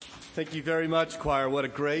Thank you very much, choir. What a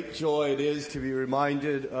great joy it is to be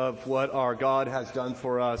reminded of what our God has done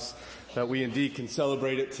for us, that we indeed can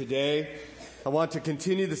celebrate it today. I want to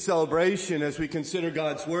continue the celebration as we consider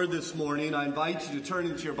God's Word this morning. I invite you to turn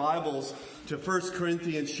into your Bibles to 1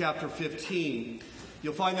 Corinthians chapter 15.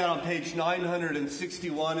 You'll find that on page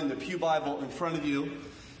 961 in the Pew Bible in front of you.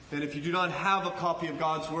 And if you do not have a copy of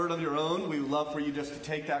God's Word of your own, we would love for you just to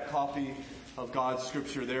take that copy of God's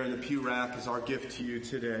Scripture there in the pew rack as our gift to you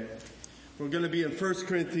today. We're going to be in 1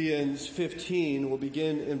 Corinthians 15. We'll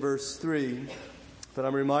begin in verse 3. But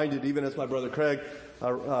I'm reminded, even as my brother Craig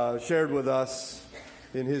shared with us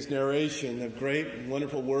in his narration, the great and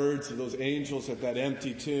wonderful words of those angels at that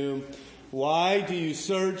empty tomb. Why do you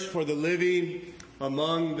search for the living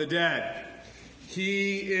among the dead?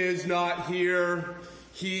 He is not here.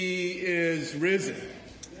 He is risen.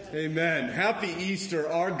 Amen. Happy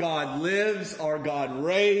Easter. Our God lives. Our God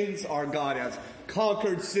reigns. Our God has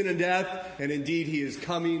conquered sin and death. And indeed, He is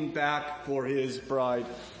coming back for His bride.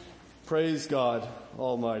 Praise God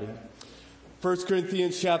Almighty. 1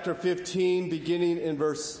 Corinthians chapter 15, beginning in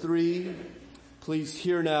verse 3. Please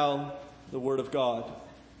hear now the word of God.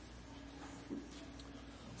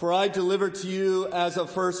 For I delivered to you as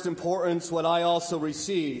of first importance what I also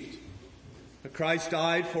received. That Christ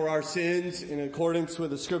died for our sins in accordance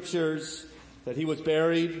with the Scriptures, that He was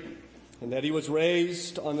buried, and that He was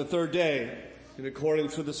raised on the third day in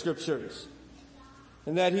accordance with the Scriptures.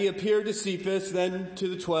 And that He appeared to Cephas, then to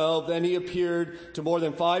the 12, then He appeared to more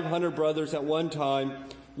than 500 brothers at one time,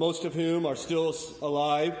 most of whom are still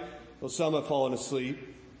alive, though some have fallen asleep.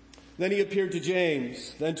 Then He appeared to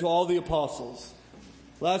James, then to all the apostles.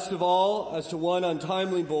 Last of all, as to one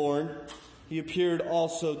untimely born, He appeared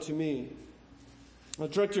also to me. Now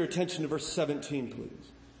direct your attention to verse 17,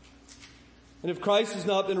 please. And if Christ has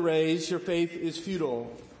not been raised, your faith is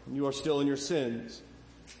futile, and you are still in your sins.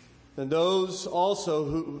 Then those also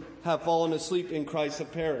who have fallen asleep in Christ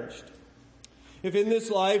have perished. If in this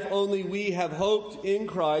life only we have hoped in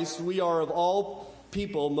Christ, we are of all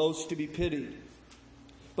people most to be pitied.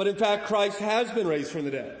 But in fact, Christ has been raised from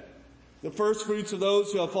the dead, the first fruits of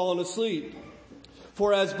those who have fallen asleep.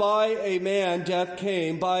 For as by a man death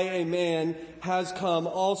came, by a man has come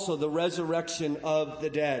also the resurrection of the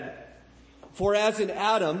dead. For as in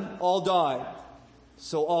Adam all died,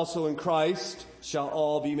 so also in Christ shall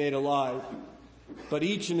all be made alive, but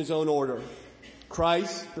each in his own order.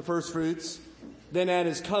 Christ, the first fruits, then at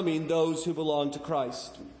his coming, those who belong to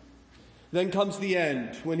Christ. Then comes the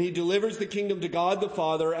end, when He delivers the kingdom to God the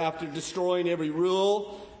Father after destroying every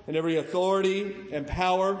rule and every authority and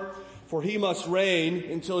power. For He must reign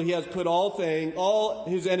until He has put all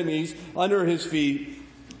His enemies under His feet.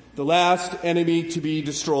 The last enemy to be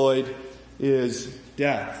destroyed is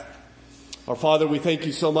death. Our Father, we thank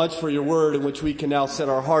You so much for Your word in which we can now set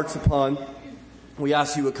our hearts upon. We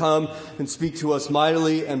ask You to come and speak to us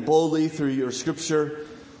mightily and boldly through Your Scripture.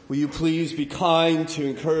 Will You please be kind to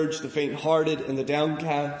encourage the faint-hearted and the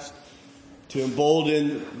downcast, to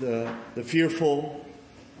embolden the fearful,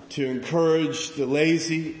 to encourage the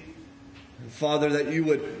lazy. Father, that You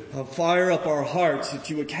would fire up our hearts, that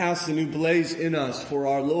You would cast a new blaze in us for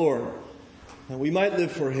our Lord, that we might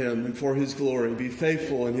live for Him and for His glory, be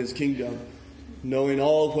faithful in His kingdom, knowing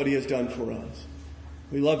all of what He has done for us.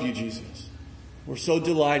 We love You, Jesus. We're so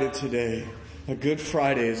delighted today. A Good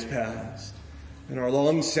Friday is past, and our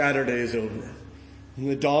long Saturday is over, and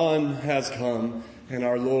the dawn has come, and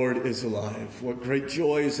our Lord is alive. What great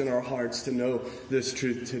joy is in our hearts to know this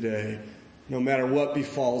truth today. No matter what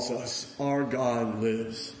befalls us, our God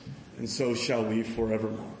lives, and so shall we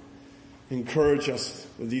forevermore. Encourage us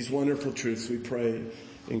with these wonderful truths, we pray,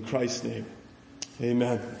 in Christ's name.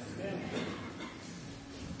 Amen. Amen.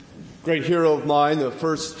 Great hero of mine, the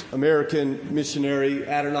first American missionary,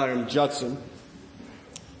 Adoniram Judson,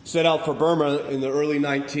 set out for Burma in the early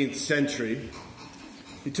 19th century.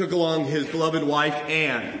 He took along his beloved wife,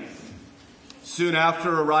 Anne. Soon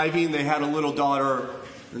after arriving, they had a little daughter,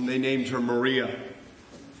 and they named her Maria.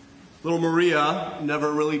 Little Maria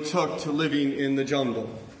never really took to living in the jungle,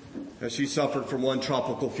 as she suffered from one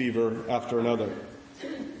tropical fever after another.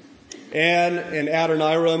 Anne and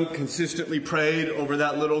Adoniram consistently prayed over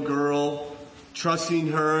that little girl,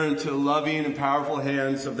 trusting her into the loving and powerful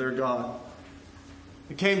hands of their God.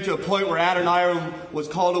 It came to a point where Adoniram was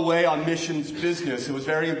called away on missions business. It was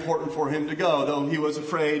very important for him to go, though he was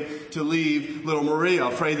afraid to leave little Maria,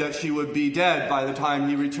 afraid that she would be dead by the time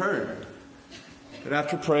he returned. But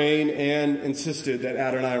after praying, Anne insisted that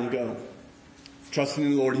Adoniram go. Trusting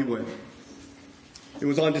in the Lord, he went. It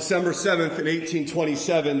was on December 7th in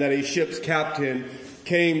 1827 that a ship's captain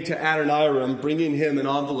came to Adoniram, bringing him an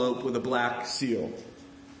envelope with a black seal.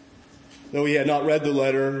 Though he had not read the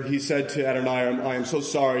letter, he said to Adoniram, "I am so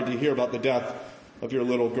sorry to hear about the death of your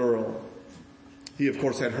little girl." He, of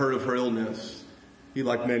course, had heard of her illness. He,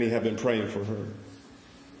 like many, had been praying for her.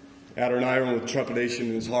 Adoniram, with trepidation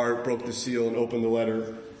in his heart, broke the seal and opened the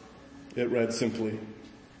letter. It read simply,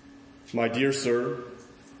 "My dear sir,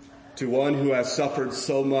 to one who has suffered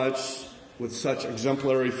so much with such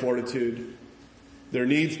exemplary fortitude, there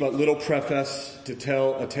needs but little preface to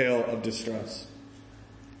tell a tale of distress.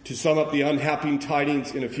 To sum up the unhappy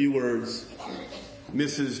tidings in a few words,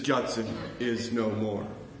 Mrs. Judson is no more."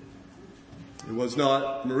 It was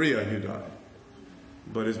not Maria who died,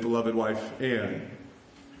 but his beloved wife Anne,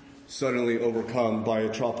 suddenly overcome by a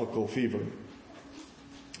tropical fever.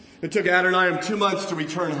 It took Adoniram 2 months to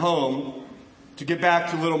return home, to get back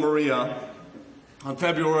to little Maria. On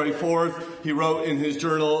February 4th, he wrote in his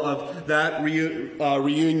journal of that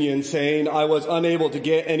reunion saying, "I was unable to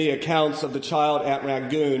get any accounts of the child at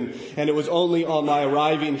Rangoon, and it was only on my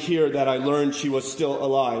arriving here that I learned she was still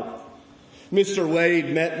alive. Mr.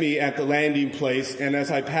 Wade met me at the landing place, and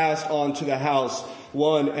as I passed on to the house,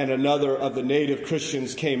 one and another of the native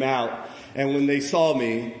Christians came out, and when they saw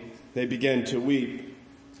me, they began to weep.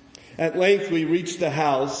 At length we reached the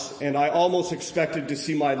house, and I almost expected to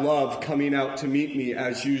see my love coming out to meet me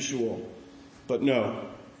as usual. But no,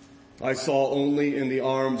 I saw only in the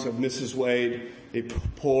arms of Mrs. Wade a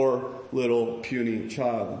poor little puny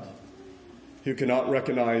child who cannot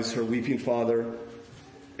recognize her weeping father,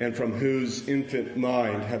 and from whose infant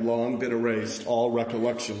mind had long been erased all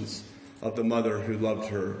recollections of the mother who loved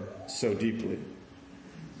her so deeply."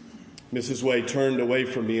 Mrs. Wade turned away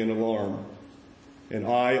from me in alarm, and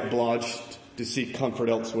I, obliged to seek comfort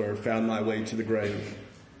elsewhere, found my way to the grave.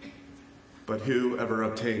 But who ever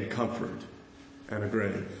obtained comfort at a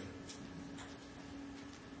grave?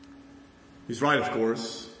 He's right, of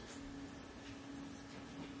course.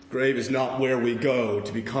 Grave is not where we go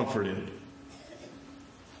to be comforted.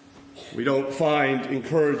 We don't find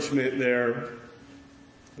encouragement there,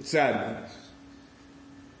 but sadness.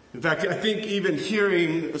 In fact, I think even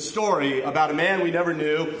hearing a story about a man we never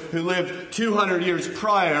knew who lived 200 years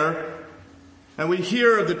prior, and we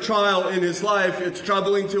hear of the trial in his life, it's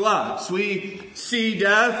troubling to us. We see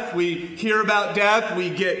death, we hear about death, we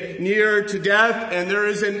get near to death, and there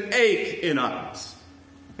is an ache in us,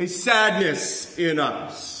 a sadness in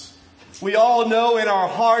us. We all know in our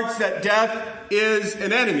hearts that death is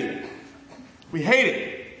an enemy. We hate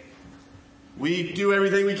it. We do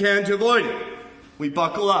everything we can to avoid it. We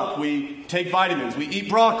buckle up. We take vitamins. We eat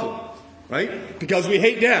broccoli, right? Because we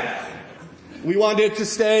hate death. We want it to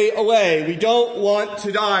stay away. We don't want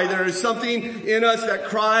to die. There is something in us that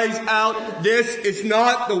cries out, this is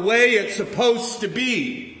not the way it's supposed to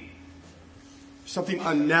be. Something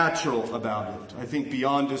unnatural about it. I think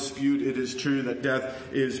beyond dispute, it is true that death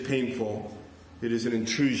is painful. It is an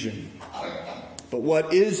intrusion. But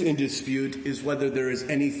what is in dispute is whether there is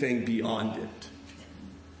anything beyond it.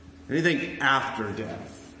 Anything after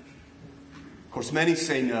death. Of course, many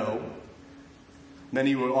say no.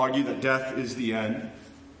 Many will argue that death is the end.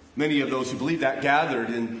 Many of those who believe that gathered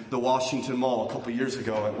in the Washington Mall a couple years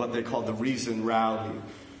ago at what they called the Reason Rally,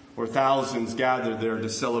 where thousands gathered there to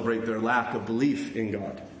celebrate their lack of belief in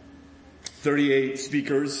God. 38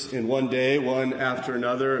 speakers in one day, one after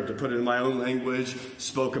another, to put it in my own language,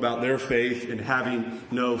 spoke about their faith in having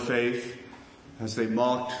no faith as they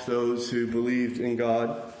mocked those who believed in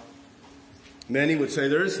God. Many would say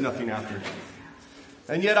there is nothing after death.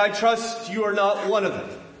 And yet I trust you are not one of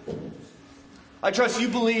them. I trust you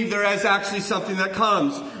believe there is actually something that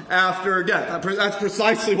comes after death. That's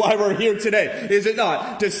precisely why we're here today, is it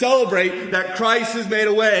not? To celebrate that Christ has made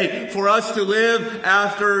a way for us to live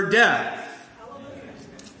after death.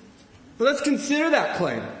 But let's consider that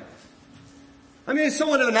claim. I mean, it's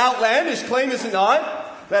somewhat of an outlandish claim, is it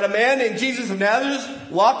not? That a man named Jesus of Nazareth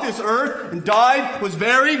walked this earth and died, was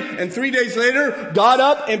buried, and 3 days later got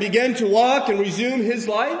up and began to walk and resume his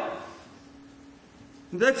life.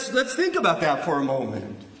 Let's think about that for a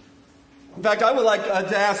moment. In fact, I would like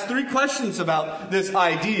to ask 3 questions about this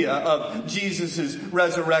idea of Jesus'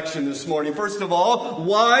 resurrection this morning. First of all,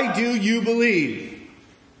 why do you believe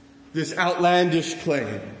this outlandish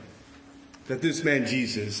claim that this man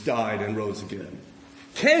Jesus died and rose again?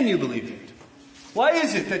 Can you believe it? Why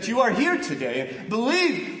is it that you are here today and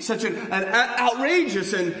believe such an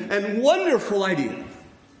outrageous and wonderful idea?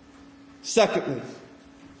 Secondly,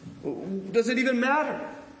 does it even matter?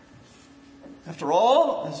 After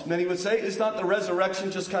all, as many would say, is not the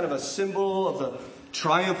resurrection just kind of a symbol of the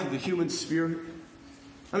triumph of the human spirit?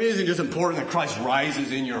 I mean, isn't it just important that Christ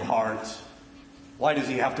rises in your heart? Why does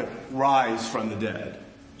he have to rise from the dead?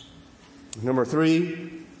 Number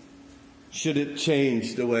 3, should it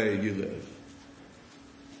change the way you live?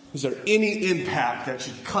 Is there any impact that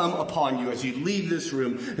should come upon you as you leave this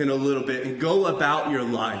room in a little bit and go about your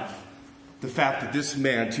life? The fact that this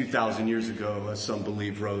man 2,000 years ago, as some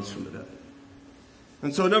believe, rose from the dead.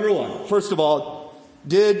 And so number one, first of all,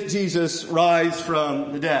 did Jesus rise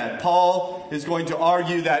from the dead? Paul is going to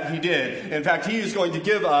argue that he did. In fact, he is going to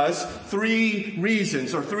give us three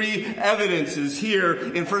reasons or three evidences here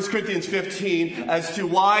in 1 Corinthians 15 as to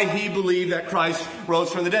why he believed that Christ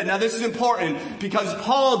rose from the dead. Now, this is important because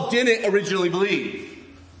Paul didn't originally believe.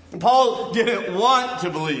 Paul didn't want to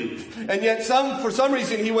believe. And yet for some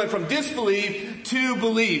reason he went from disbelief to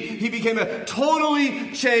belief. He became a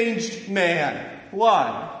totally changed man.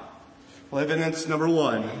 Why? Well, evidence number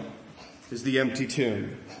one is the empty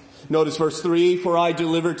tomb. Notice verse 3, for I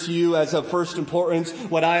delivered to you as of first importance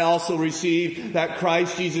what I also received, that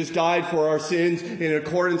Christ Jesus died for our sins in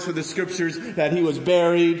accordance with the scriptures, that he was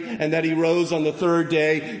buried, and that he rose on the third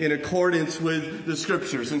day in accordance with the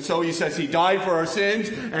scriptures. And so he says he died for our sins,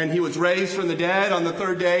 and he was raised from the dead on the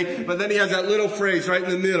third day, but then he has that little phrase right in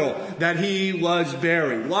the middle, that he was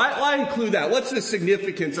buried. Why include that? What's the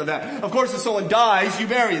significance of that? Of course, if someone dies, you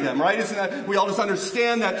bury them, right? Isn't that, we all just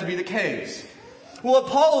understand that to be the case. Well,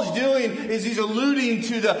 what Paul is doing is he's alluding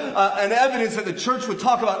to an evidence that the church would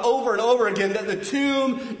talk about over and over again, that the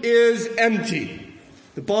tomb is empty.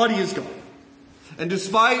 The body is gone. And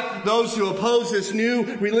despite those who oppose this new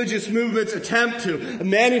religious movement's attempt to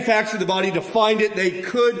manufacture the body to find it, they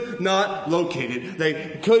could not locate it.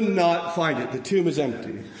 They could not find it. The tomb is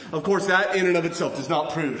empty. Of course, that in and of itself does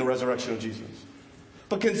not prove the resurrection of Jesus.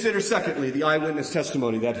 But consider, secondly, the eyewitness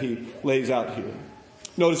testimony that he lays out here.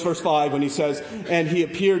 Notice verse 5 when he says, and he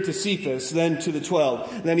appeared to Cephas, then to the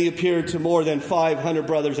 12. Then he appeared to more than 500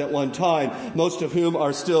 brothers at one time, most of whom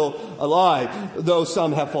are still alive, though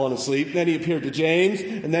some have fallen asleep. Then he appeared to James,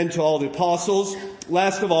 and then to all the apostles.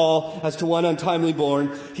 Last of all, as to one untimely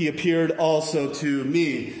born, he appeared also to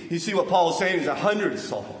me. You see what Paul is saying is that hundreds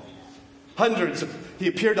saw him. He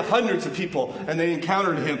appeared to hundreds of people, and they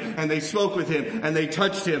encountered him, and they spoke with him, and they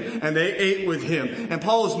touched him, and they ate with him. And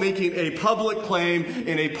Paul is making a public claim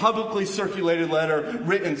in a publicly circulated letter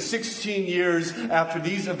written 16 years after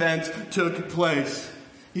these events took place.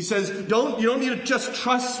 He says, you don't need to just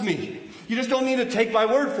trust me. You just don't need to take my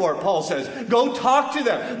word for it, Paul says. Go talk to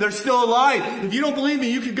them. They're still alive. If you don't believe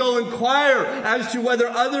me, you could go inquire as to whether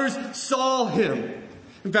others saw him.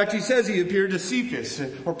 In fact, he says he appeared to Cephas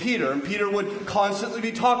or Peter, and Peter would constantly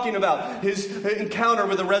be talking about his encounter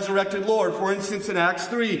with the resurrected Lord. For instance, in Acts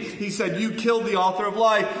 3, he said, you killed the author of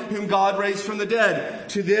life, whom God raised from the dead.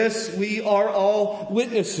 To this, we are all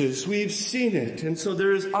witnesses. We've seen it. And so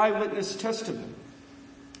there is eyewitness testimony.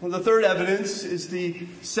 Well, the third evidence is the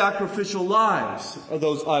sacrificial lives of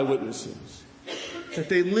those eyewitnesses. That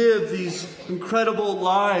they live these incredible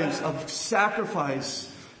lives of sacrifice,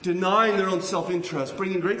 denying their own self-interest,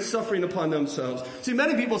 bringing great suffering upon themselves. See,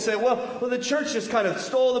 many people say, well, the church just kind of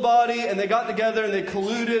stole the body, and they got together, and they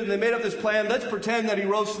colluded, and they made up this plan. Let's pretend that he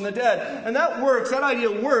rose from the dead. And that works. That idea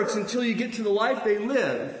works until you get to the life they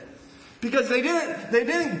live. Because they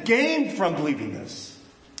didn't gain from believing this.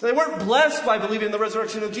 They weren't blessed by believing in the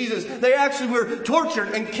resurrection of Jesus. They actually were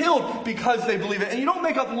tortured and killed because they believe it. And you don't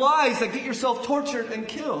make up lies that get yourself tortured and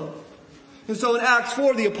killed. And so in Acts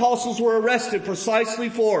 4, the apostles were arrested precisely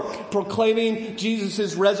for proclaiming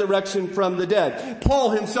Jesus' resurrection from the dead. Paul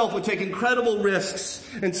himself would take incredible risks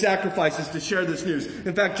and sacrifices to share this news.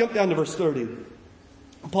 In fact, jump down to verse 30.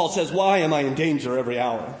 Paul says, why am I in danger every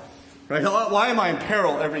hour? Right? Why am I in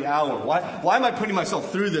peril every hour? Why am I putting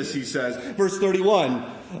myself through this, he says. Verse 31,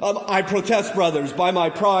 I protest, brothers, by my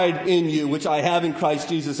pride in you, which I have in Christ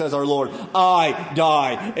Jesus as our Lord. I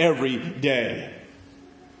die every day.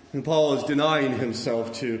 And Paul is denying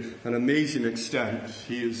himself to an amazing extent.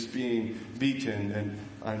 He is being beaten and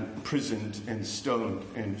imprisoned and stoned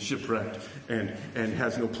and shipwrecked and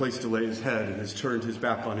has no place to lay his head and has turned his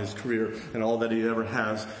back on his career and all that he ever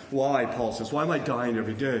has. Why, Paul says, why am I dying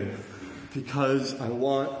every day? Because I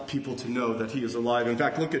want people to know that he is alive. In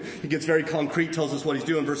fact, he gets very concrete, tells us what he's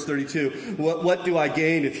doing, verse 32. What do I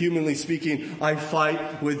gain if, humanly speaking, I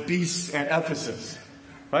fight with beasts at Ephesus?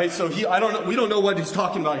 Right? So we don't know what he's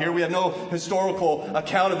talking about here. We have no historical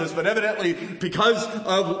account of this, but evidently because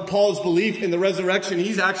of Paul's belief in the resurrection,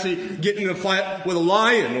 he's actually getting in a fight with a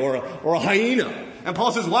lion or a hyena. And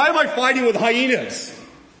Paul says, why am I fighting with hyenas?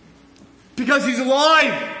 Because he's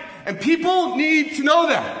alive. And people need to know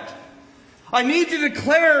that. I need to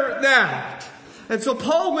declare that. And so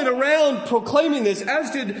Paul went around proclaiming this,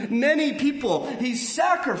 as did many people. He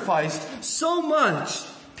sacrificed so much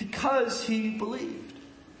because he believed.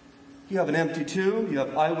 You have an empty tomb, you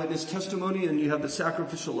have eyewitness testimony, and you have the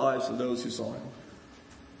sacrificial lives of those who saw him.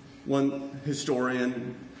 One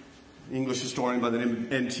historian, English historian by the name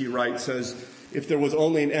of N.T. Wright, says, if there was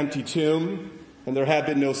only an empty tomb and there had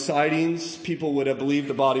been no sightings, people would have believed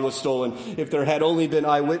the body was stolen. If there had only been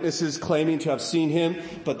eyewitnesses claiming to have seen him,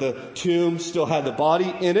 but the tomb still had the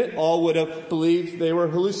body in it, all would have believed they were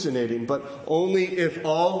hallucinating. But only if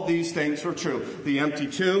all these things were true, the empty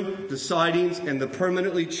tomb, the sightings, and the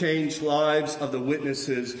permanently changed lives of the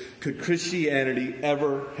witnesses, could Christianity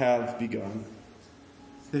ever have begun.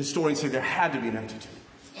 The historians say there had to be an empty tomb.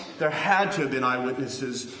 There had to have been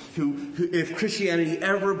eyewitnesses who, if Christianity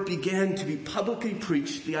ever began to be publicly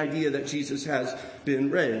preached, the idea that Jesus has been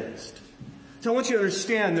raised. So I want you to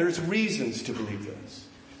understand there's reasons to believe this.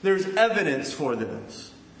 There's evidence for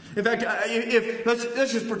this. In fact,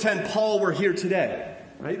 let's just pretend Paul were here today.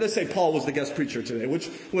 Right? Let's say Paul was the guest preacher today, which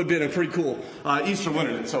would have been a pretty cool Easter,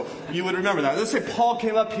 wouldn't it? So you would remember that. Let's say Paul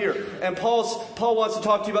came up here, and Paul wants to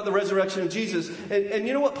talk to you about the resurrection of Jesus. And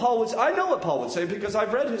you know what I know what Paul would say because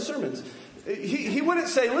I've read his sermons. He wouldn't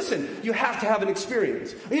say, listen, you have to have an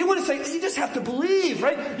experience. He wouldn't say, you just have to believe,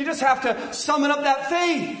 right? You just have to summon up that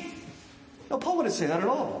faith. No, Paul wouldn't say that at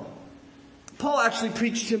all. Paul actually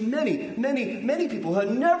preached to many, many, many people who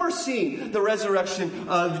had never seen the resurrection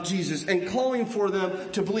of Jesus and calling for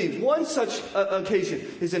them to believe. One such occasion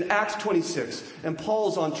is in Acts 26, and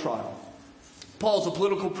Paul's on trial. Paul's a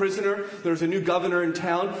political prisoner. There's a new governor in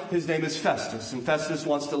town. His name is Festus, and Festus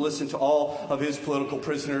wants to listen to all of his political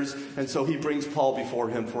prisoners, and so he brings Paul before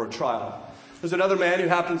him for a trial. There's another man who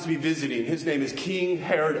happens to be visiting. His name is King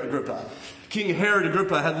Herod Agrippa. King Herod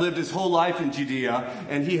Agrippa had lived his whole life in Judea,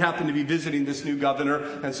 and he happened to be visiting this new governor,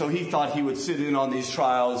 and so he thought he would sit in on these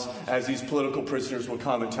trials as these political prisoners would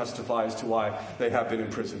come and testify as to why they have been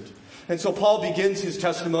imprisoned. And so Paul begins his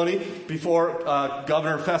testimony before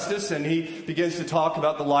Governor Festus, and he begins to talk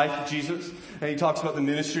about the life of Jesus, and he talks about the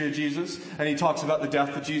ministry of Jesus, and he talks about the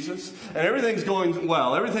death of Jesus, and everything's going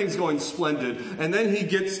well, everything's going splendid, and then he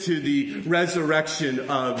gets to the resurrection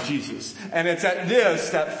of Jesus. And it's at this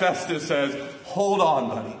that Festus says, hold on,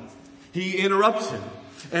 buddy. He interrupts him.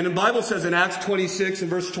 And the Bible says in Acts 26 and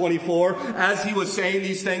verse 24, as he was saying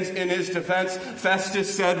these things in his defense,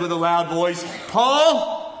 Festus said with a loud voice,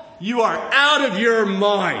 Paul, you are out of your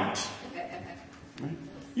mind.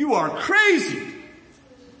 You are crazy.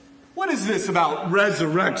 What is this about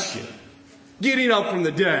resurrection? Getting up from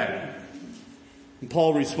the dead. And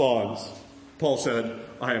Paul responds. Paul said,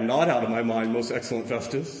 I am not out of my mind, most excellent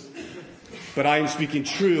Festus, but I am speaking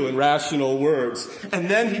true and rational words. And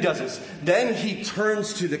then he does this. Then he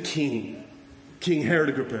turns to the king, King Herod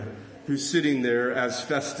Agrippa, who's sitting there as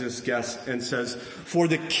Festus guest, and says, for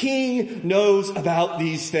the king knows about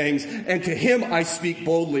these things, and to him I speak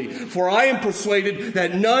boldly. For I am persuaded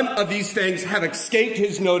that none of these things have escaped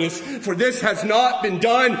his notice, for this has not been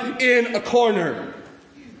done in a corner.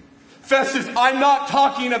 Festus, I'm not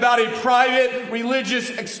talking about a private religious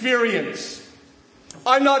experience.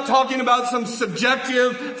 I'm not talking about some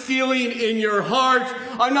subjective feeling in your heart.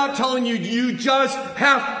 I'm not telling you, you just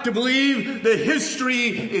have to believe. The history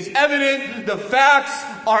is evident. The facts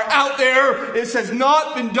are out there. It has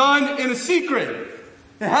not been done in a secret.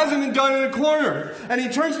 It hasn't been done in a corner. And he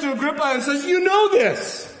turns to Agrippa and says, you know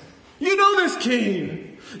this. You know this,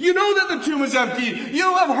 king. You know that the tomb is empty.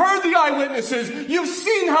 You have heard the eyewitnesses. You've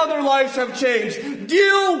seen how their lives have changed.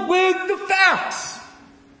 Deal with the facts.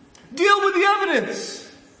 Deal with the evidence.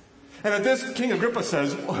 And at this, King Agrippa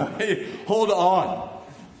says, hey, hold on.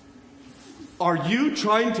 Are you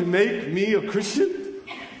trying to make me a Christian?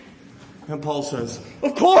 And Paul says,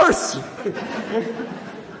 of course.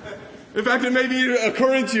 In fact, it may be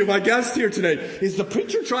occurring to you, my guest here today, is the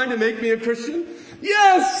preacher trying to make me a Christian?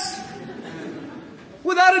 Yes.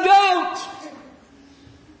 Without a doubt.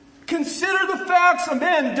 Consider the facts. A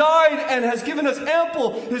man died and has given us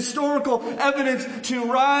ample historical evidence to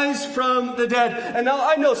rise from the dead. And now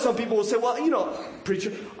I know some people will say, well,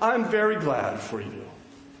 preacher, I'm very glad for you.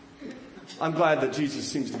 I'm glad that Jesus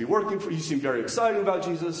seems to be working for you. You seem very excited about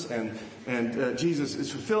Jesus, and Jesus is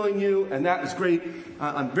fulfilling you, and that is great.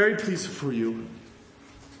 I'm very pleased for you.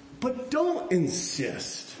 But don't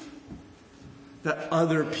insist that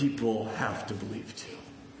other people have to believe too.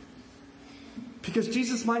 Because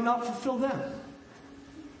Jesus might not fulfill them.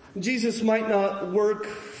 Jesus might not work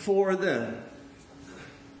for them.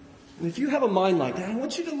 And if you have a mind like that, I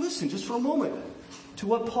want you to listen just for a moment to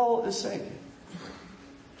what Paul is saying.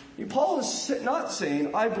 Paul is not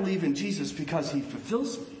saying, I believe in Jesus because he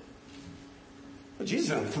fulfills me. But Jesus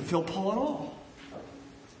doesn't fulfill Paul at all.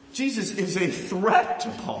 Jesus is a threat to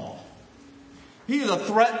Paul. He is a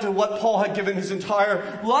threat to what Paul had given his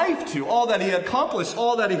entire life to, all that he had accomplished,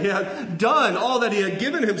 all that he had done, all that he had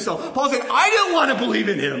given himself. Paul said, I didn't want to believe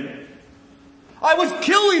in him. I was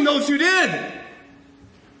killing those who did.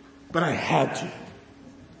 But I had to.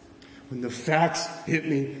 When the facts hit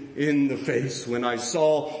me in the face, when I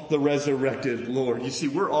saw the resurrected Lord. You see,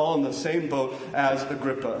 we're all in the same boat as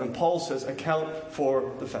Agrippa. And Paul says, account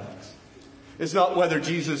for the facts. It's not whether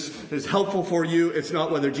Jesus is helpful for you. It's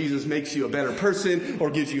not whether Jesus makes you a better person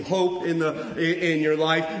or gives you hope in your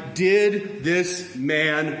life. Did this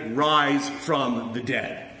man rise from the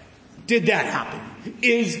dead? Did that happen?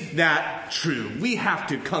 Is that true? We have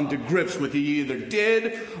to come to grips with he either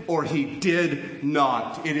did or he did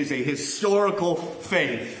not. It is a historical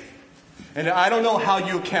faith. And I don't know how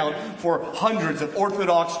you account for hundreds of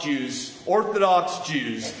Orthodox Jews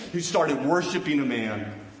who started worshiping a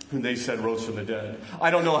man whom they said rose from the dead.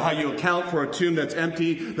 I don't know how you account for a tomb that's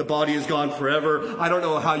empty, the body is gone forever. I don't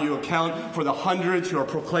know how you account for the hundreds who are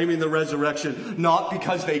proclaiming the resurrection, not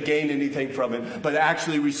because they gained anything from it, but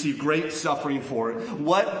actually received great suffering for it.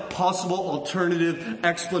 What possible alternative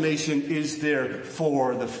explanation is there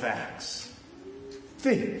for the facts?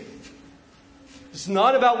 Faith. It's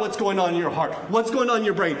not about what's going on in your heart, what's going on in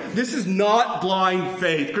your brain. This is not blind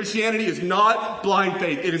faith. Christianity is not blind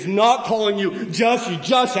faith. It is not calling you just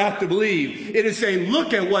have to believe. It is saying,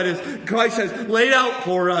 look at what Christ has laid out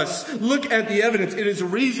for us. Look at the evidence. It is a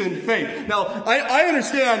reasoned faith. Now, I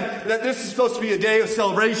understand that this is supposed to be a day of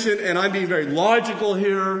celebration, and I'm being very logical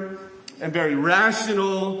here and very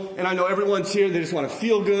rational, and I know everyone's here, they just want to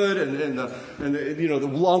feel good, and the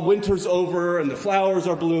long winter's over, and the flowers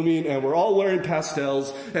are blooming, and we're all wearing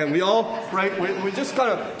pastels, and we all, right, we just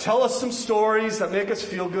kind of tell us some stories that make us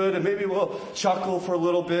feel good, and maybe we'll chuckle for a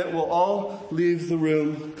little bit. We'll all leave the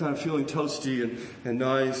room kind of feeling toasty and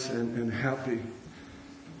nice and happy.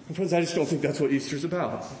 And friends, I just don't think that's what Easter's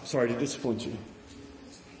about. Sorry to disappoint you.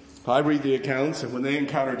 I read the accounts, and when they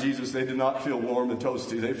encountered Jesus, they did not feel warm and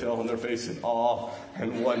toasty. They fell on their face in awe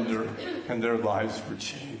and wonder, and their lives were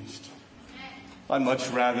changed. I'd much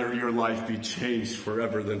rather your life be changed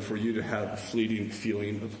forever than for you to have a fleeting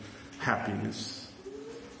feeling of happiness.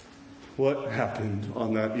 What happened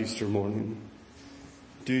on that Easter morning?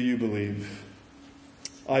 Do you believe?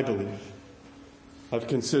 I believe. I've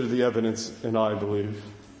considered the evidence, and I believe.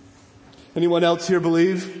 Anyone else here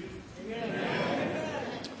believe?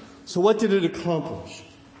 So what did it accomplish?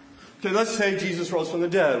 Okay, let's say Jesus rose from the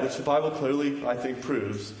dead, which the Bible clearly, I think,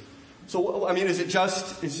 proves. So, I mean, is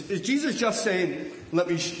Jesus just saying,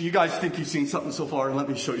 you guys think you've seen something so far, and let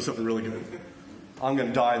me show you something really good. I'm going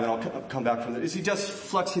to die, and then I'll come back from it. Is he just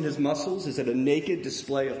flexing his muscles? Is it a naked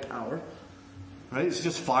display of power? Right? Is it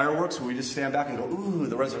just fireworks where we just stand back and go, ooh,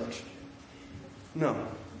 the resurrection? No.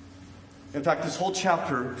 In fact, this whole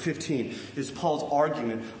chapter 15 is Paul's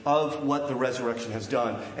argument of what the resurrection has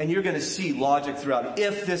done. And you're going to see logic throughout.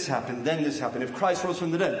 If this happened, then this happened. If Christ rose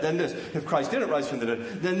from the dead, then this. If Christ didn't rise from the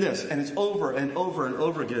dead, then this. And it's over and over and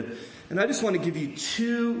over again. And I just want to give you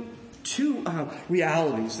two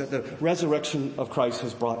realities that the resurrection of Christ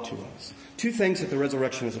has brought to us. Two things that the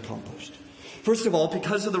resurrection has accomplished. First of all,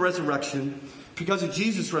 because of the resurrection, because of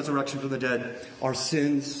Jesus' resurrection from the dead, our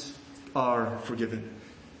sins are forgiven.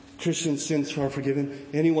 Christian sins are forgiven.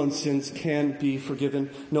 Anyone's sins can be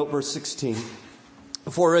forgiven. Note verse 16.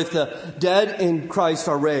 For if the dead in Christ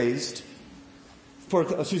are raised, for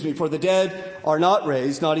the dead are not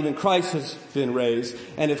raised, not even Christ has been raised.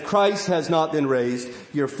 And if Christ has not been raised,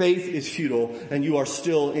 your faith is futile and you are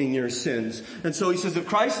still in your sins. And so he says, if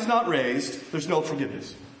Christ is not raised, there's no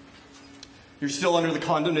forgiveness. You're still under the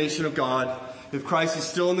condemnation of God. If Christ is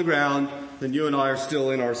still in the ground, then you and I are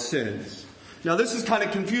still in our sins. Now, this is kind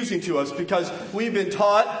of confusing to us because we've been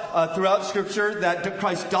taught throughout Scripture that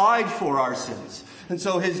Christ died for our sins. And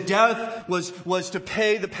so his death was to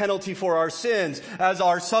pay the penalty for our sins as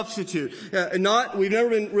our substitute. We've never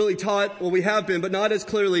been really taught, well, we have been, but not as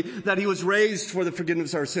clearly that he was raised for the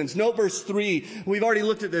forgiveness of our sins. Note verse 3. We've already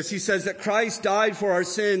looked at this. He says that Christ died for our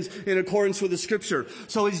sins in accordance with the Scripture.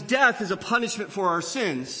 So his death is a punishment for our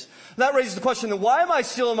sins. That raises the question, then why am I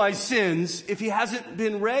still in my sins if he hasn't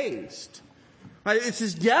been raised? It's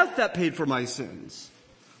his death that paid for my sins.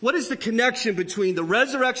 What is the connection between the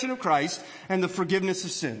resurrection of Christ and the forgiveness of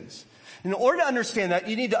sins? In order to understand that,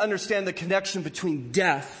 you need to understand the connection between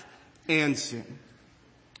death and sin.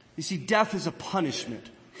 You see, death is a punishment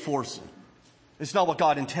for sin. It's not what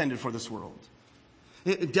God intended for this world.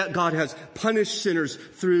 God has punished sinners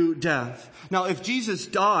through death. Now, if Jesus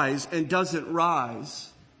dies and doesn't rise,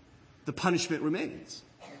 the punishment remains.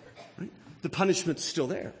 Right? The punishment's still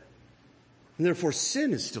there. And therefore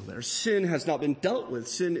sin is still there. Sin has not been dealt with.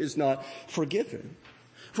 Sin is not forgiven.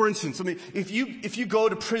 For instance, if you go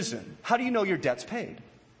to prison, how do you know your debt's paid?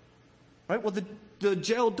 Right? Well, the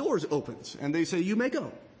jail doors opens and they say, you may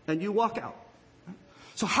go, and you walk out.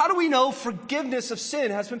 So how do we know forgiveness of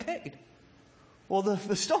sin has been paid? Well,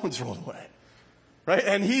 the stones rolled away, right?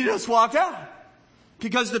 And he just walked out.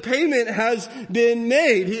 Because the payment has been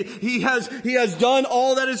made. He has done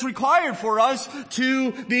all that is required for us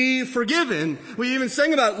to be forgiven. We even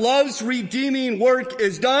sang about love's redeeming work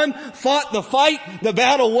is done. Fought the fight, the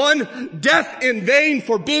battle won. Death in vain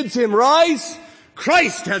forbids him rise.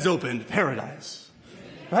 Christ has opened paradise.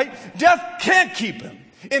 Right? Death can't keep him.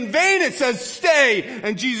 In vain it says stay.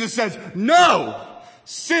 And Jesus says, no,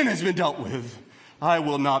 sin has been dealt with. I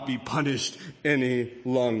will not be punished any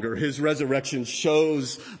longer. His resurrection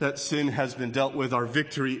shows that sin has been dealt with. Our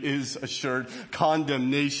victory is assured.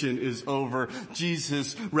 Condemnation is over.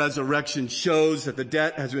 Jesus' resurrection shows that the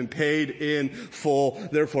debt has been paid in full.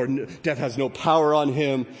 Therefore, death has no power on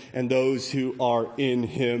him and those who are in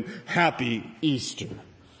him. Happy Easter.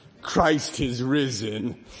 Christ is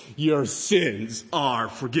risen. Your sins are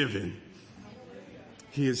forgiven.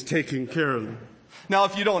 He is taking care of them. Now,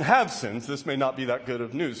 if you don't have sins, this may not be that good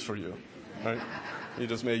of news for you, right? You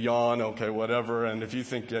just may yawn, okay, whatever. And if you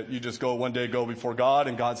think that you just one day go before God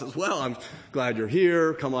and God says, well, I'm glad you're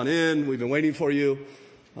here. Come on in. We've been waiting for you.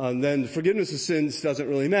 Then forgiveness of sins doesn't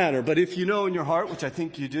really matter. But if you know in your heart, which I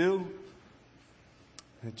think you do,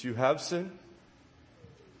 that you have sin,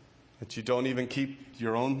 that you don't even keep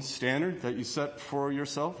your own standard that you set for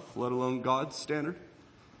yourself, let alone God's standard.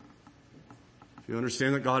 If you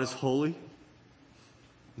understand that God is holy,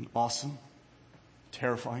 and awesome,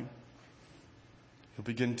 terrifying, you'll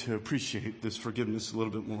begin to appreciate this forgiveness a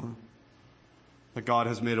little bit more. That God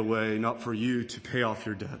has made a way not for you to pay off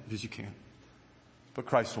your debt, because you can't, but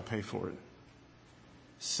Christ will pay for it.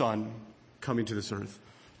 Son coming to this earth,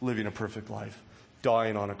 living a perfect life,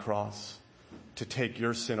 dying on a cross to take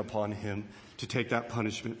your sin upon him, to take that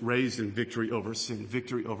punishment, raised in victory over sin,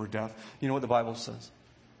 victory over death. You know what the Bible says?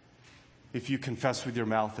 If you confess with your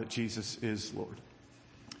mouth that Jesus is Lord,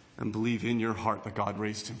 and believe in your heart that God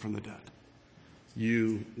raised him from the dead,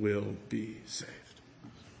 you will be saved.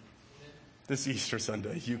 This Easter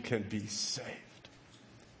Sunday, you can be saved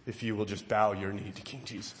if you will just bow your knee to King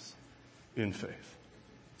Jesus in faith.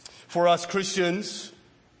 For us Christians,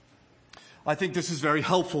 I think this is very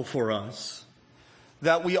helpful for us,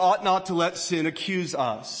 that we ought not to let sin accuse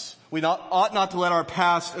us. We ought not to let our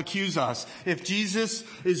past accuse us. If Jesus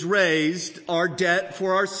is raised, our debt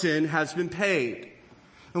for our sin has been paid.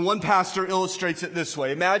 And one pastor illustrates it this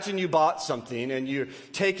way. Imagine you bought something and you're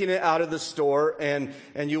taking it out of the store and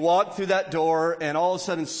you walk through that door and all of a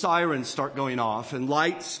sudden sirens start going off and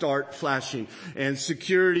lights start flashing and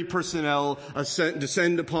security personnel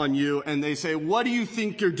descend upon you and they say, what do you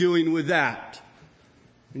think you're doing with that?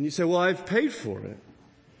 And you say, well, I've paid for it.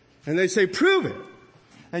 And they say, prove it.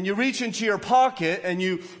 And you reach into your pocket and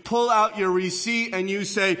you pull out your receipt and you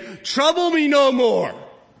say, trouble me no more.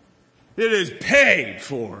 It is paid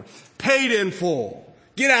for, paid in full.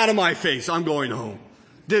 Get out of my face. I'm going home.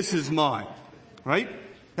 This is mine. Right?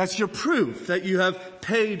 That's your proof that you have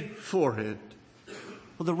paid for it.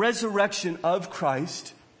 Well, the resurrection of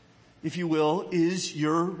Christ, if you will, is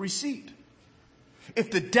your receipt.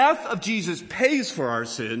 If the death of Jesus pays for our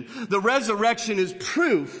sin, the resurrection is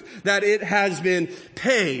proof that it has been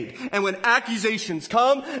paid. And when accusations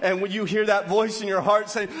come and when you hear that voice in your heart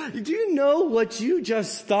saying, do you know what you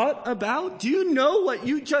just thought about? Do you know what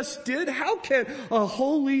you just did? How can a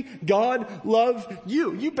holy God love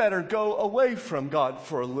you? You better go away from God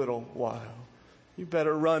for a little while. You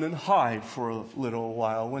better run and hide for a little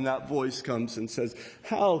while when that voice comes and says,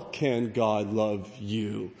 how can God love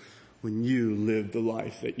you? When you live the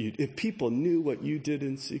life that you, if people knew what you did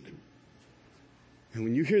in secret. And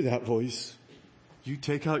when you hear that voice, you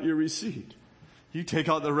take out your receipt. You take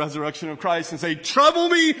out the resurrection of Christ and say, trouble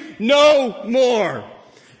me no more.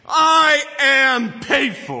 I am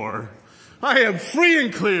paid for. I am free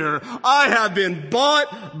and clear. I have been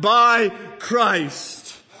bought by Christ.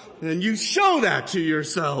 And you show that to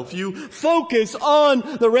yourself. You focus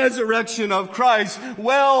on the resurrection of Christ.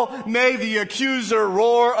 Well, may the accuser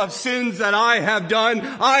roar of sins that I have done.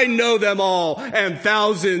 I know them all and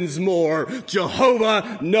thousands more.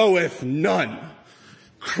 Jehovah knoweth none.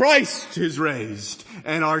 Christ is raised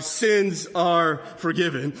and our sins are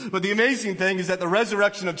forgiven. But the amazing thing is that the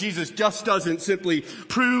resurrection of Jesus just doesn't simply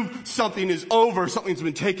prove something is over, something's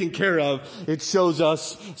been taken care of. It shows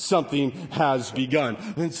us something has begun.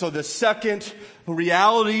 And so the second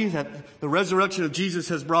reality that the resurrection of Jesus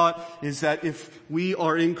has brought is that if we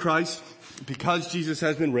are in Christ, because Jesus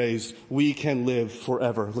has been raised, we can live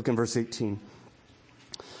forever. Look in verse 18.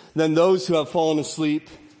 Then those who have fallen asleep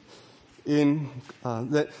then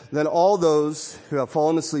all those who have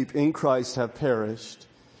fallen asleep in Christ have perished.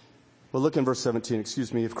 Well, look in verse 17,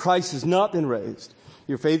 If Christ has not been raised,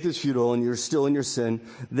 your faith is futile and you're still in your sin,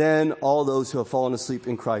 then all those who have fallen asleep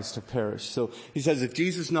in Christ have perished. So he says if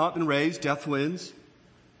Jesus has not been raised, death wins,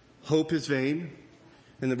 hope is vain.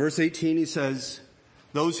 And in verse 18 he says,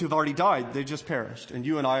 those who've already died, they just perished. And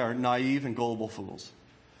you and I are naive and gullible fools,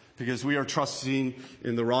 because we are trusting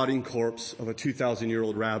in the rotting corpse of a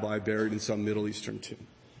 2,000-year-old rabbi buried in some Middle Eastern tomb.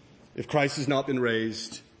 If Christ has not been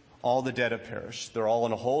raised, all the dead have perished. They're all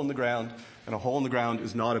in a hole in the ground, and a hole in the ground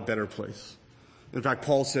is not a better place. In fact,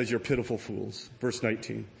 Paul says, you're pitiful fools. Verse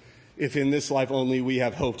 19. If in this life only we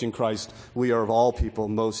have hoped in Christ, we are of all people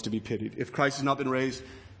most to be pitied. If Christ has not been raised,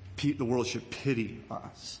 the world should pity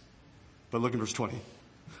us. But look at verse 20.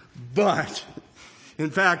 But in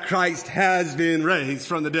fact, Christ has been raised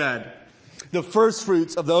from the dead, the first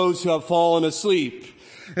fruits of those who have fallen asleep.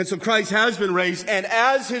 And so Christ has been raised, and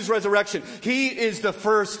as his resurrection, he is the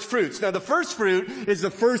first fruits. Now, the first fruit is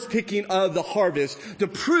the first picking of the harvest to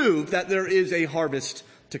prove that there is a harvest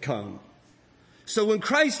to come. So when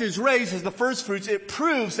Christ is raised as the first fruits, it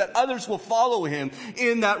proves that others will follow him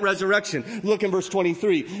in that resurrection. Look in verse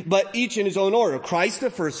 23. But each in his own order. Christ the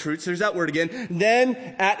first fruits, there's that word again. Then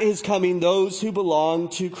at his coming, those who belong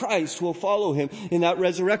to Christ will follow him in that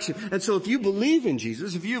resurrection. And so if you believe in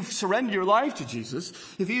Jesus, if you've surrendered your life to Jesus,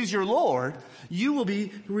 if he is your Lord, you will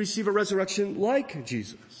receive a resurrection like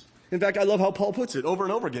Jesus. In fact, I love how Paul puts it over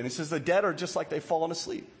and over again. He says the dead are just like they've fallen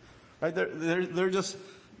asleep. Right? They're just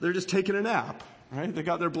taking a nap. Right? They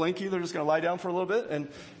got their blankie. They're just going to lie down for a little bit,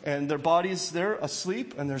 and their body's there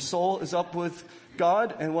asleep, and their soul is up with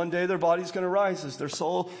God. And one day their body's going to rise as their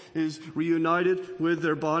soul is reunited with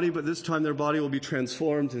their body. But this time their body will be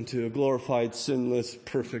transformed into a glorified, sinless,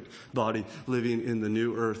 perfect body living in the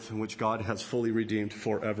new earth in which God has fully redeemed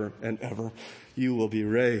forever and ever. You will be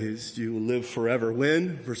raised. You will live forever.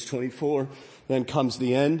 When? Verse 24. Then comes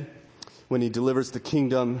the end, when he delivers the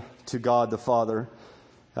kingdom to God the Father,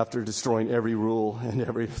 after destroying every rule and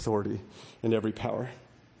every authority and every power.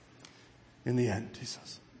 In the end, he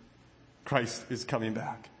says, Christ is coming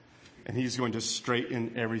back, and he's going to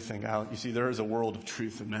straighten everything out. You see, there is a world of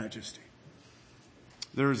truth and majesty.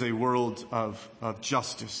 There is a world of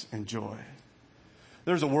justice and joy.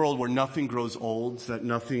 There's a world where nothing grows old, that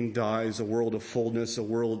nothing dies, a world of fullness, a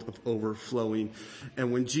world of overflowing.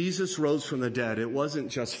 And when Jesus rose from the dead, it wasn't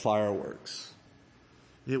just fireworks.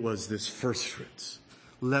 It was this first fruits.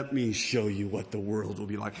 Let me show you what the world will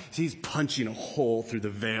be like. See, he's punching a hole through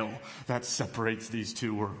the veil that separates these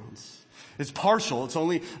two worlds. It's partial. It's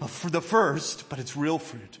only for the first, but it's real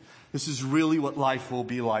fruit. This is really what life will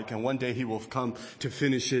be like. And one day he will come to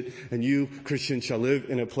finish it. And you, Christian, shall live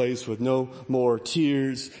in a place with no more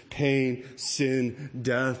tears, pain, sin,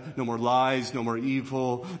 death, no more lies, no more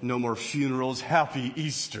evil, no more funerals. Happy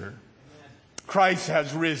Easter. Christ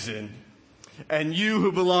has risen. And you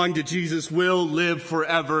who belong to Jesus will live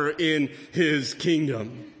forever in his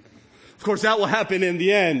kingdom. Of course, that will happen in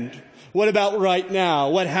the end. What about right now?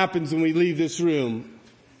 What happens when we leave this room?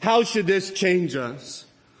 How should this change us?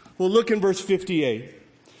 Well, look in verse 58.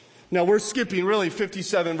 Now, we're skipping really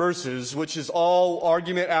 57 verses, which is all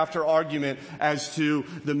argument after argument as to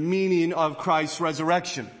the meaning of Christ's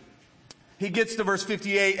resurrection. He gets to verse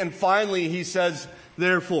 58, and finally he says,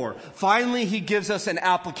 therefore. Finally, he gives us an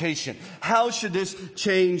application. How should this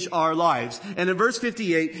change our lives? And in verse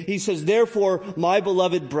 58, he says, therefore, my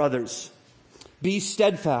beloved brothers, be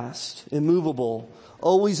steadfast, immovable,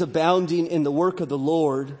 always abounding in the work of the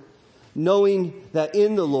Lord, knowing that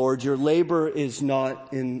in the Lord your labor is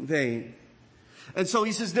not in vain. And so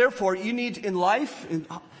he says, therefore, you need in life,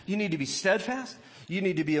 you need to be steadfast. You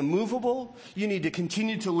need to be immovable. You need to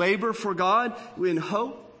continue to labor for God in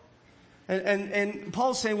hope. And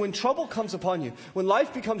Paul's saying when trouble comes upon you, when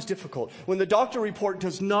life becomes difficult, when the doctor report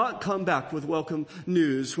does not come back with welcome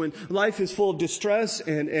news, when life is full of distress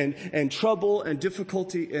and trouble and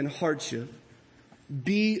difficulty and hardship,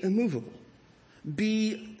 be immovable.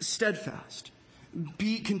 Be steadfast.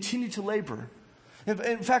 Continue to labor.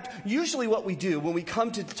 In fact, usually what we do when we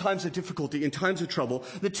come to times of difficulty and times of trouble,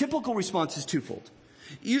 the typical response is twofold.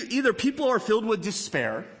 Either people are filled with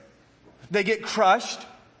despair, they get crushed,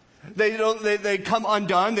 They come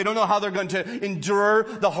undone. They don't know how they're going to endure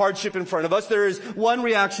the hardship in front of us. There is one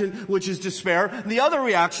reaction, which is despair. The other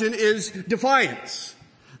reaction is defiance.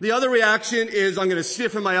 The other reaction is, I'm going to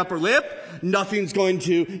stiffen my upper lip. Nothing's going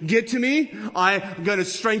to get to me. I'm going to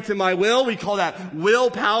strengthen my will. We call that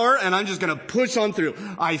willpower, and I'm just going to push on through.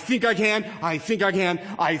 I think I can. I think I can.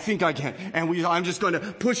 I think I can. And I'm just going to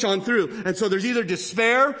push on through. And so there's either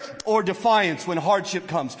despair or defiance when hardship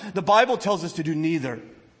comes. The Bible tells us to do neither.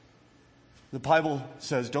 The Bible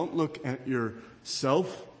says, don't look at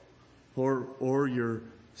yourself or your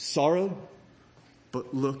sorrow,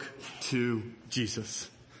 but look to Jesus.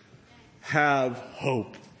 Have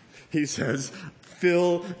hope. He says,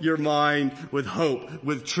 fill your mind with hope,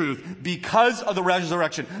 with truth, because of the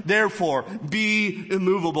resurrection. Therefore, be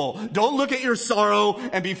immovable. Don't look at your sorrow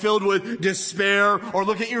and be filled with despair, or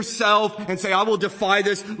look at yourself and say, I will defy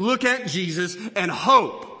this. Look at Jesus and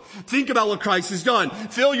hope. Think about what Christ has done.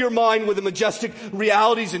 Fill your mind with the majestic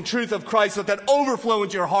realities and truth of Christ. Let that overflow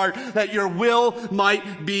into your heart, that your will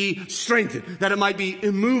might be strengthened, that it might be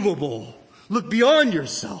immovable. Look beyond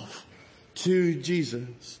yourself to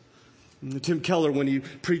Jesus. And Tim Keller, when he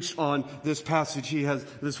preached on this passage, he has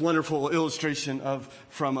this wonderful illustration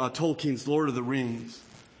from Tolkien's Lord of the Rings.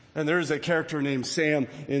 And there is a character named Sam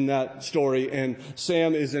in that story, and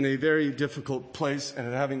Sam is in a very difficult place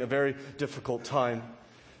and having a very difficult time.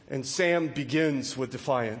 And Sam begins with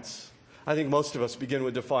defiance. I think most of us begin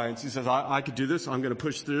with defiance. He says, I could do this. I'm going to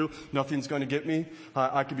push through. Nothing's going to get me.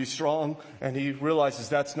 I could be strong. And he realizes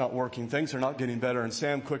that's not working. Things are not getting better. And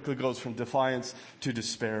Sam quickly goes from defiance to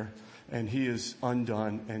despair. And he is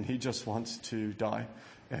undone. And he just wants to die.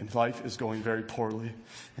 And life is going very poorly.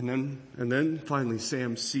 And then finally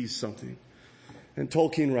Sam sees something. And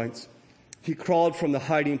Tolkien writes, he crawled from the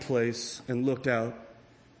hiding place and looked out.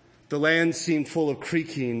 The land seemed full of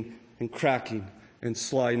creaking and cracking and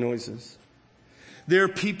sly noises. There,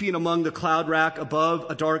 peeping among the cloud rack above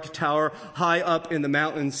a dark tower high up in the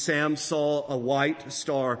mountains, Sam saw a white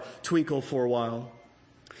star twinkle for a while.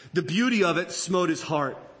 The beauty of it smote his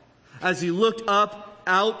heart as he looked up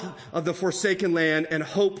out of the forsaken land, and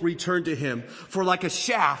hope returned to him. For like a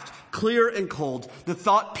shaft, clear and cold, the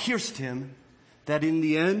thought pierced him that in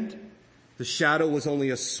the end, the shadow was only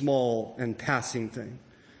a small and passing thing.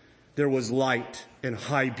 There was light and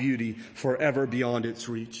high beauty forever beyond its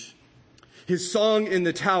reach. His song in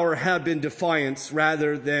the tower had been defiance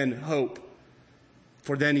rather than hope,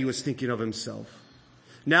 for then he was thinking of himself.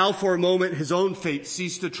 Now for a moment his own fate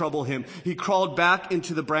ceased to trouble him. He crawled back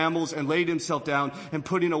into the brambles and laid himself down, and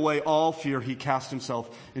putting away all fear, he cast himself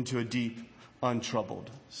into a deep, untroubled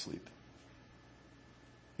sleep.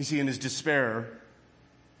 You see, in his despair,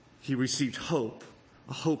 he received hope,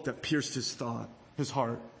 a hope that pierced his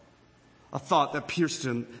heart. A thought that pierced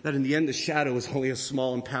him, that in the end the shadow is only a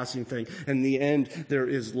small and passing thing. And in the end there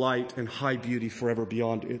is light and high beauty forever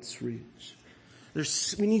beyond its reach.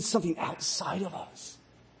 We need something outside of us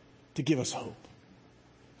to give us hope.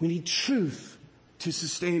 We need truth to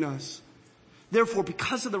sustain us. Therefore,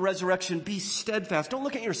 because of the resurrection, be steadfast. Don't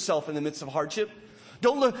look at yourself in the midst of hardship.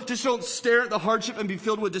 Don't stare at the hardship and be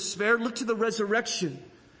filled with despair. Look to the resurrection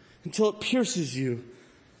until it pierces you.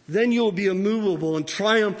 Then you will be immovable and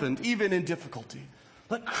triumphant, even in difficulty.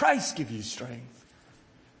 Let Christ give you strength.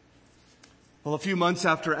 Well, a few months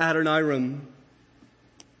after Adoniram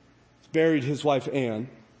buried his wife Anne,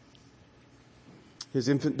 his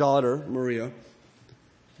infant daughter, Maria,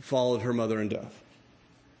 followed her mother in death.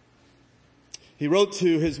 He wrote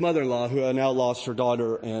to his mother-in-law, who had now lost her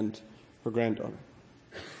daughter and her granddaughter.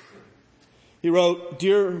 He wrote,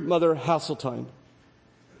 "Dear Mother Hasseltine,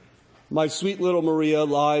 my sweet little Maria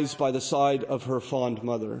lies by the side of her fond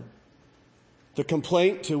mother. The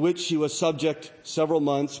complaint to which she was subject several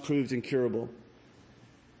months proved incurable.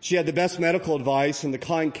 She had the best medical advice, and the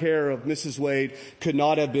kind care of Mrs. Wade could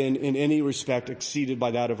not have been in any respect exceeded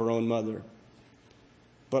by that of her own mother.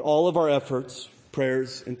 But all of our efforts,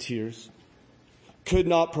 prayers, and tears could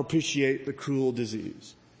not propitiate the cruel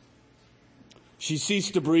disease. She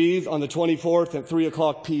ceased to breathe on the 24th at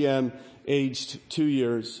 3:00 p.m., aged 2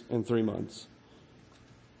 years and 3 months.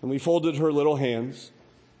 And we folded her little hands,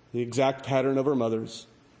 the exact pattern of her mother's,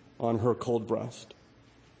 on her cold breast.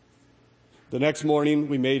 The next morning,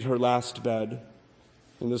 we made her last bed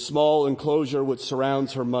in the small enclosure which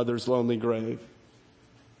surrounds her mother's lonely grave.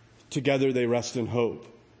 Together they rest in hope.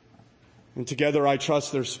 And together I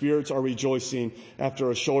trust their spirits are rejoicing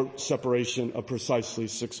after a short separation of precisely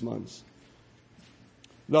 6 months.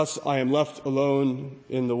 Thus I am left alone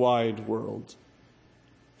in the wide world.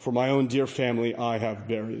 For my own dear family I have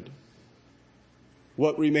buried.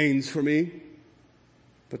 What remains for me?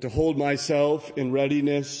 but to hold myself in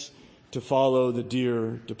readiness to follow the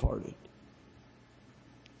dear departed.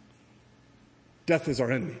 Death is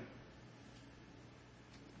our enemy.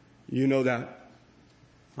 You know that.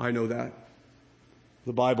 I know that.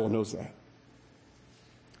 The Bible knows that.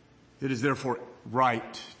 It is therefore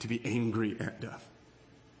right to be angry at death.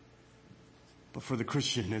 But for the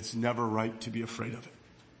Christian, it's never right to be afraid of it.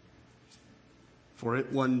 For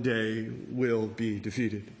it one day will be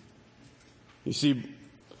defeated. You see,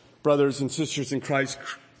 brothers and sisters in Christ,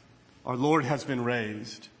 our Lord has been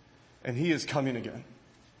raised, and He is coming again.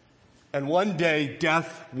 And one day,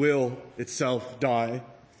 death will itself die.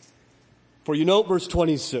 For you note verse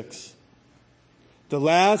 26. The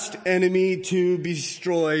last enemy to be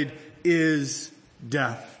destroyed is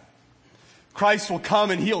death. Christ will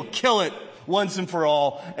come and He'll kill it once and for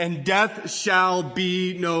all, and death shall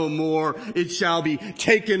be no more. It shall be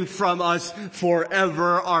taken from us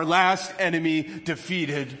forever, our last enemy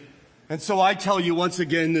defeated. And so I tell you once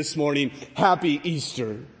again this morning, happy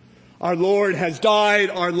Easter. Our Lord has died,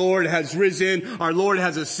 our Lord has risen, our Lord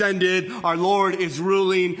has ascended, our Lord is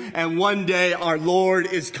ruling, and one day our Lord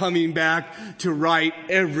is coming back to right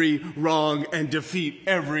every wrong and defeat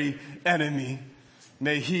every enemy.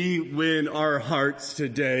 May He win our hearts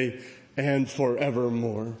today and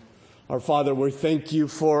forevermore. Our Father, we thank You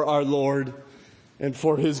for our Lord and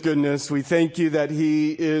for His goodness. We thank You that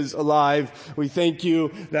He is alive. We thank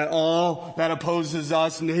You that all that opposes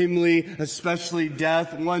us, namely, especially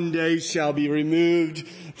death, one day shall be removed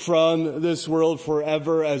from this world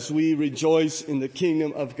forever as we rejoice in the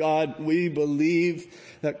kingdom of God. We believe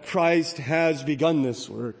that Christ has begun this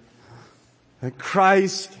work, that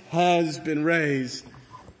Christ has been raised.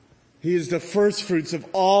 He is the first fruits of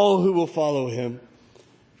all who will follow Him.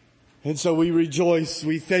 And so we rejoice.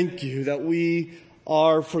 We thank You that we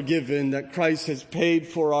are forgiven, that Christ has paid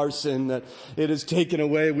for our sin, that it is taken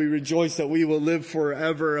away. We rejoice that we will live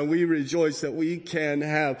forever, and we rejoice that we can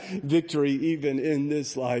have victory even in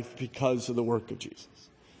this life because of the work of Jesus.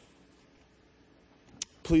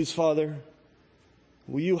 Please, Father,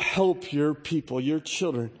 will You help Your people, Your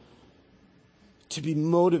children, to be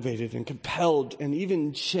motivated and compelled and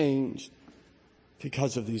even changed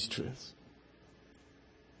because of these truths.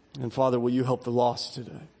 And Father, will You help the lost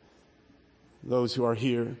today? Those who are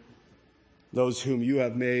here, those whom You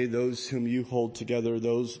have made, those whom You hold together,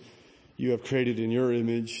 those You have created in Your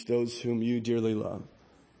image, those whom You dearly love.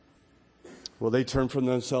 Will they turn from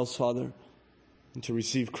themselves, Father, and to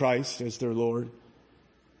receive Christ as their Lord,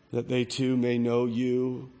 that they too may know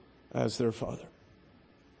You as their Father?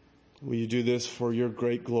 Will You do this for Your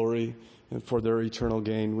great glory and for their eternal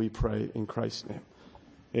gain, we pray in Christ's name.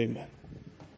 Amen.